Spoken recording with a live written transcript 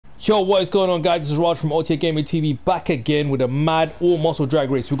Yo, what is going on, guys? This is Raj from OTA Gaming TV, back again with a mad all-muscle drag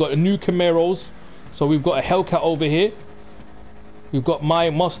race. We've got the new Camaros. So we've got a Hellcat over here. We've got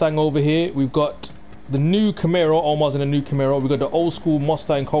my Mustang over here. We've got the new Camaro, almost in a new Camaro. We've got the old school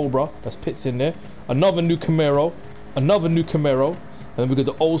Mustang Cobra. That's Pitts in there. Another new Camaro. Another new Camaro. And then we've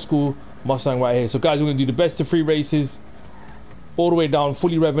got the old school Mustang right here. So guys, we're going to do the best of 3 races. All the way down,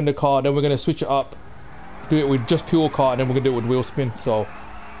 fully revving the car. Then we're going to switch it up. Do it with just pure car. And then we're going to do it with wheel spin. So...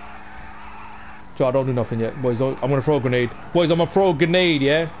 I don't do nothing yet, boys. I'm gonna throw a grenade, boys. I'm gonna throw a grenade,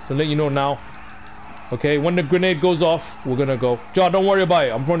 yeah. So let you know now. Okay, when the grenade goes off, we're gonna go. John, don't worry about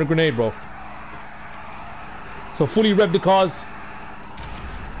it. I'm throwing a grenade, bro. So fully rev the cars.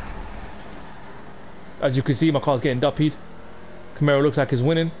 As you can see, my car's getting duppied. Camaro looks like he's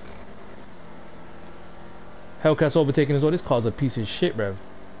winning. Hellcat's overtaking as well. This car's a piece of shit, rev.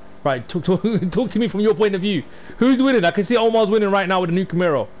 Right, talk to me from your point of view. Who's winning? I can see Omar's winning right now with the new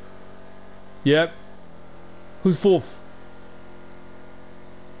Camaro. Yep. Who's fourth?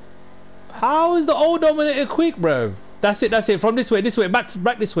 How is the old dominator quick, bro? That's it. From this way,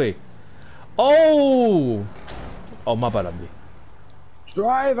 back this way. Oh, my bad, Andy.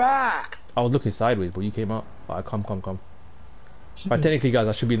 Drive back. I was looking sideways, but you came up. Alright, come. Right, technically, guys,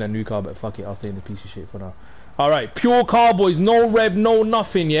 I should be in that new car, but fuck it, I'll stay in the piece of shit for now. Alright, pure car, boys. No rev, no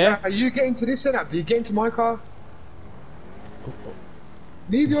nothing, yeah? Are you getting to this setup? Do you get into my car?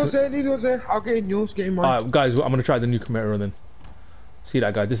 Leave yours there. I'll get in yours, get in mine. Alright, guys, I'm gonna try the new Camaro then. See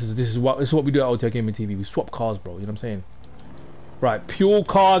that, guy? This is what we do at OTA Gaming TV. We swap cars, bro. You know what I'm saying? Right, pure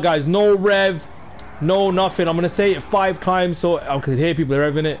car, guys. No rev, no nothing. I'm gonna say it 5 times so I can hear people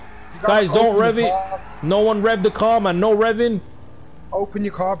revving it. Guys, don't rev it. No one rev the car, man. No revving. Open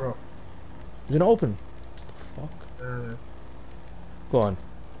your car, bro. Is it open? What the fuck? Go on.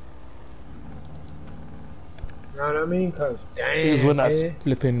 You know what I mean? Cause damn. It was when that's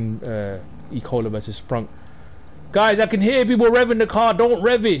flipping E. Coli versus Sprunk. Guys, I can hear people revving the car. Don't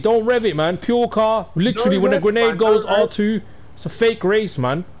rev it, man. Pure car. Literally, when the grenade goes R2, it's a fake race,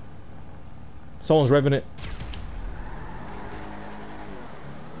 man. Someone's revving it.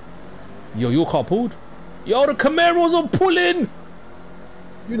 Yo, your car pulled. Yo, the Camaros are pulling.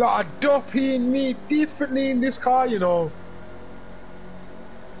 You lot are doping me differently in this car, you know.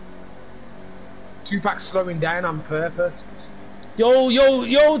 Tupac slowing down on purpose.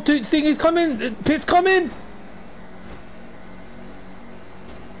 Yo, thing is coming. Pit's coming.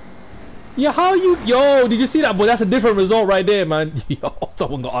 Yeah, how you? Yo, did you see that, boy? That's a different result right there, man. Yo,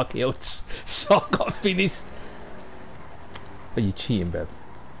 someone got RKO'd. Shot got finished. Are you cheating, Bev?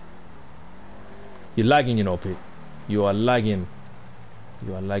 You're lagging, you know, Pit. You are lagging.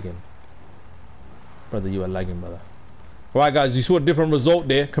 You are lagging. Brother, you are lagging, brother. Alright, guys, you saw a different result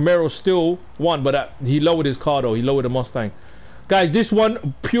there. Camaro still won, but he lowered his car, though. He lowered the Mustang. Guys, this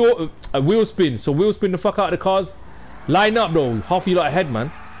one, pure wheel spin. So wheel spin the fuck out of the cars. Line up, though. Half of you lot ahead, man.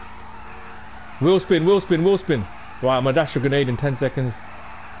 Wheel spin. Right, I'm gonna dash a grenade in 10 seconds.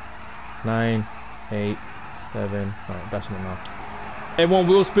 9, 8, 7. Alright, dashing it now. Everyone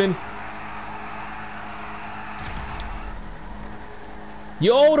wheel spin.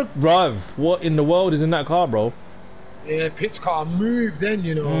 Yo, bruv, what in the world is in that car, bro? Yeah, Pit's car move then,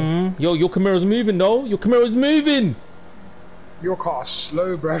 you know. Yo, your Camaro's moving, though. Your Camaro's moving. Your car's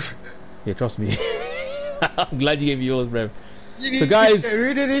slow, bruv. Yeah, trust me. I'm glad you gave me yours, bruv. So, guys,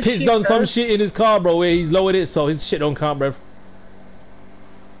 Pit's done some shit in his car, bro, where he's lowered it, so his shit don't count, bruv.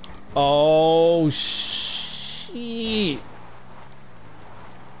 Oh, shit.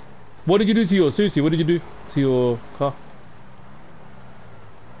 What did you do to yours? Seriously, what did you do to your car?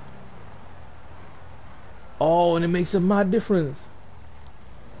 Oh, and it makes a mad difference.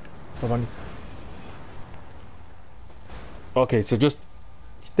 Okay, so just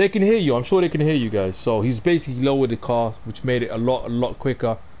they can hear you. I'm sure they can hear you guys. So he's basically lowered the car, which made it a lot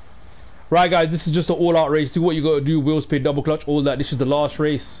quicker. Right, guys, this is just an all-out race. Do what you gotta do. Wheel spin, double clutch, all that. This is the last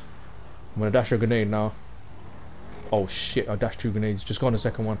race. I'm gonna dash a grenade now. Oh shit! I dashed 2 grenades. Just go on the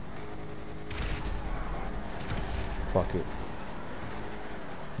second one. Fuck it.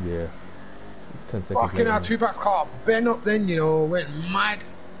 Yeah. 10 seconds. Fucking hell, Tupac's car bent up then, you know, went mad.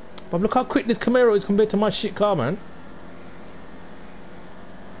 But look how quick this Camaro is compared to my shit car, man.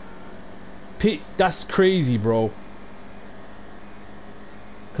 Pete, that's crazy, bro.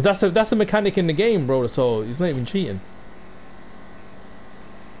 Cause that's a mechanic in the game, bro. So it's not even cheating.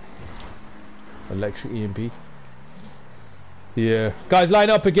 Electric EMP. Yeah, guys, line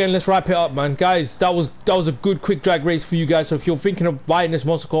up again. Let's wrap it up, man. Guys, that was a good quick drag race for you guys. So if you're thinking of buying this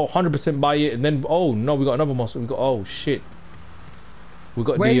muscle car, 100% buy it. And then, oh no, we got another muscle. We got, oh shit, we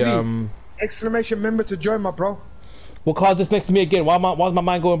got Wavy, the exclamation member to join, my bro. What car's this next to me again? Why's my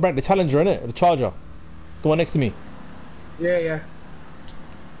mind going blank? The Challenger, innit? Or the Charger? The one next to me. Yeah, yeah.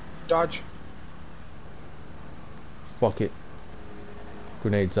 Dodge. Fuck it.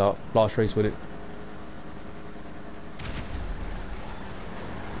 Grenades out. Last race with it.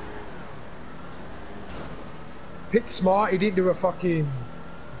 Pit smart, he didn't do a fucking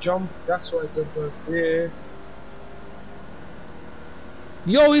jump. That's what I did, bro. Yeah.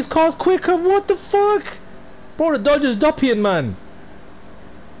 Yo, his car's quicker. What the fuck? Bro, the Dodge is duppying, man.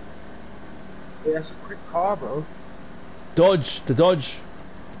 Yeah, that's a quick car, bro. The Dodge.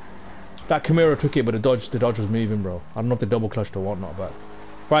 That Camaro took it, but the Dodge was moving, bro. I don't know if the double clutched or whatnot, but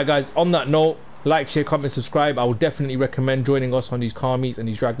right, guys. On that note, like, share, comment, subscribe. I would definitely recommend joining us on these car meets and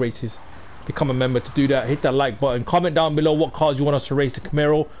these drag races. Become a member to do that. Hit that like button. Comment down below what cars you want us to race, the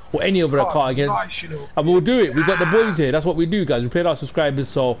Camaro or any other car against, nice, you know. and we'll do it. We've got the boys here. That's what we do, guys. We play our subscribers,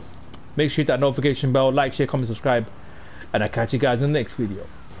 so make sure you hit that notification bell, like, share, comment, subscribe, and I'll catch you guys in the next video.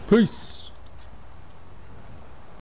 Peace.